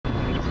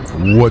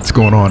What's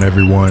going on,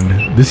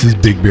 everyone? This is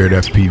Big Beard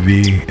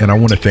FPV, and I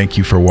want to thank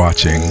you for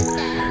watching.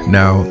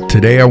 Now,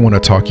 today I want to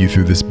talk you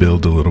through this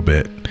build a little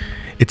bit.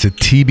 It's a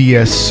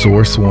TBS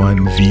Source 1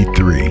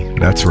 V3.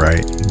 That's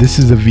right. This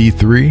is a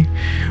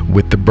V3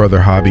 with the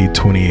Brotherhobby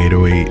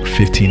 2808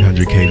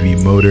 1500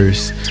 kV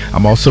motors.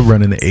 I'm also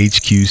running the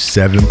HQ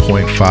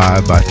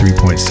 7.5 by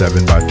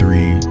 3.7 by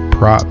 3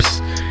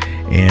 props.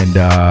 And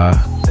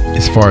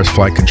as far as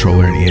flight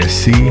controller and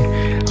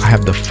ESC, I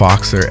have the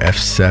Foxeer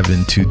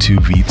F722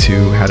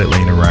 V2, had it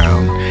laying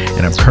around,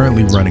 and I'm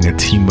currently running a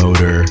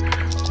Tmotor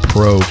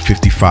Pro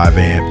 55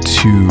 amp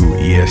II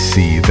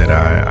ESC that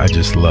I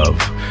just love.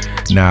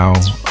 Now,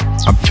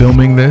 I'm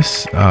filming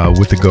this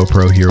with the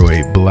GoPro Hero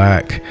 8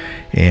 Black,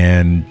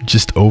 and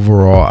just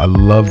overall, I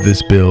love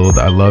this build.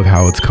 I love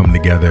how it's come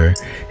together,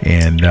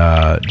 and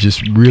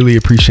just really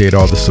appreciate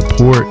all the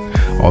support,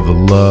 all the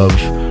love,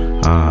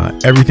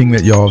 everything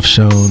that y'all have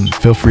shown.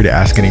 Feel free to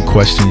ask any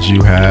questions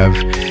you have,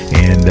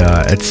 and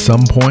at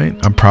some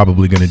point I'm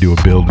probably going to do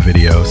a build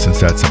video,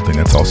 since that's something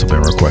that's also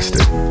been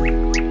requested.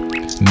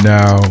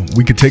 Now,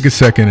 we could take a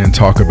second and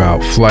talk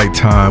about flight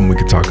time. We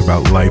could talk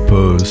about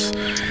lipos.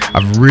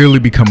 I've really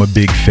become a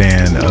big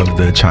fan of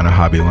the China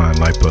Hobby line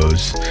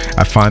lipos.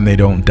 I find they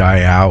don't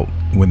die out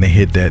when they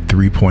hit that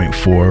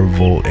 3.4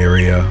 volt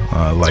area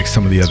like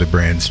some of the other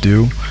brands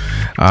do.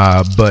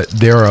 But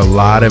there are a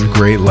lot of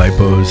great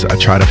lipos. I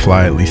try to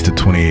fly at least a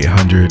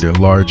 2800 or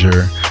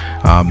larger.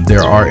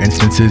 There are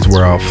instances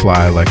where I'll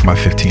fly like my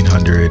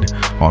 1500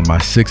 on my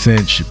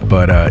 6-inch,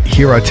 but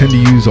here I tend to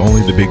use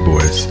only the big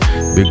boys.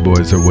 Big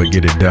boys are what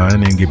get it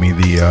done and give me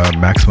the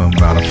maximum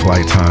amount of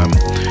flight time.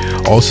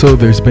 Also,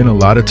 there's been a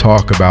lot of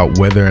talk about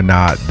whether or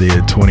not the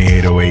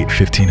 2808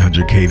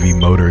 1500 kV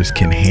motors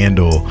can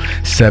handle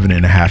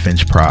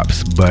 7.5-inch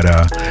props, but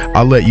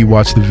I'll let you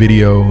watch the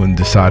video and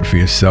decide for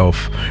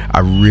yourself. I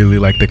really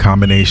like the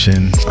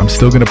combination. I'm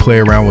still going to play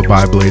around with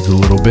bi-blades a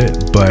little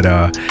bit, but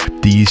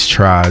these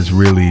tries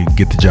really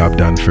get the job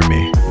done for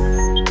me.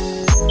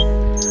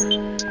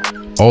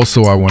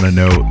 Also, I want to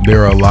note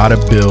there are a lot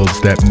of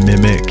builds that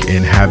mimic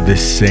and have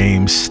this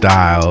same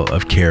style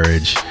of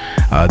carriage.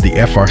 The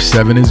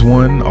FR7 is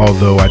one,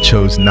 although I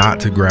chose not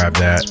to grab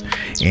that,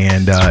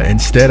 and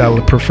instead I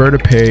would prefer to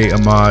pay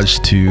homage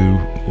to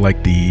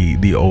like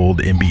the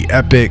old MB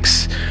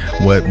Epics,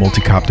 what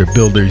multicopter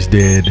builders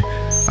did.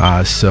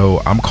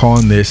 So I'm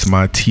calling this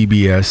my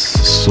TBS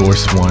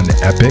Source 1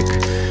 Epic.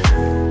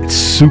 It's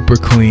super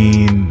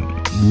clean.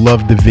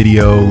 Love the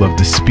video, love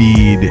the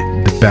speed,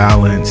 the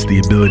balance, the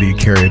ability to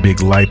carry a big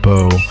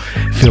lipo.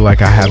 Feel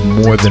like I have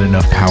more than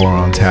enough power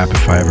on tap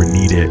if I ever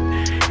need it.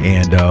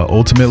 And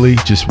ultimately,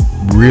 just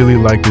really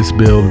like this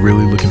build,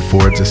 really looking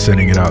forward to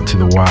sending it out to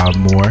the wild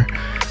more.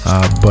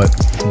 But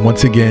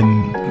once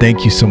again,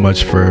 thank you so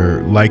much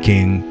for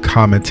liking,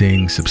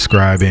 commenting,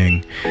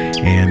 subscribing,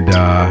 and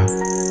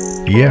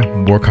yeah,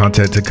 more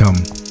content to come.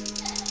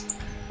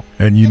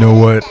 And you know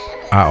what?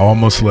 I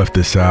almost left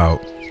this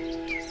out.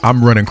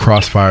 I'm running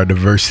Crossfire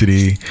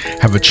Diversity,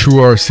 have a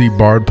TrueRC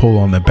barred pole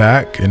on the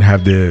back, and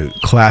have the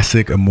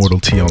classic Immortal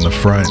T on the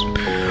front.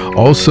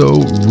 Also,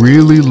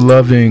 really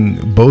loving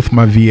both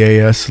my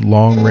VAS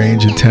long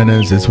range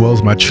antennas as well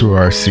as my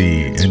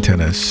TrueRC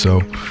antennas.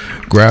 So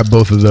grab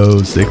both of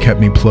those. They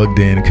kept me plugged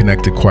in,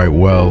 connected quite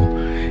well.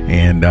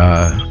 And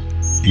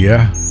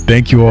yeah,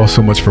 thank you all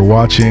so much for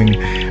watching.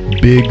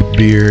 Big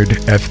Beard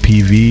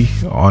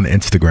FPV on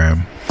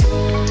Instagram.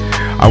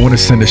 I want to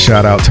send a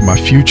shout out to my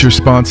future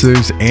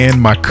sponsors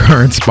and my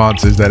current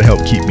sponsors that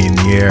help keep me in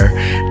the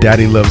air.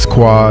 Daddy Loves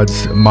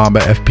Quads, Mamba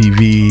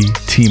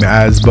FPV, Team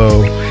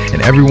Asbo, and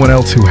everyone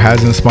else who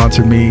hasn't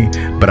sponsored me,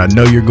 but I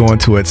know you're going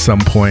to at some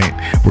point.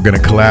 We're going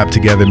to collab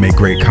together, make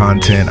great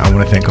content. I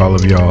want to thank all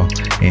of y'all,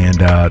 and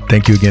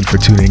thank you again for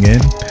tuning in.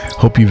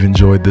 Hope you've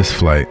enjoyed this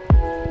flight.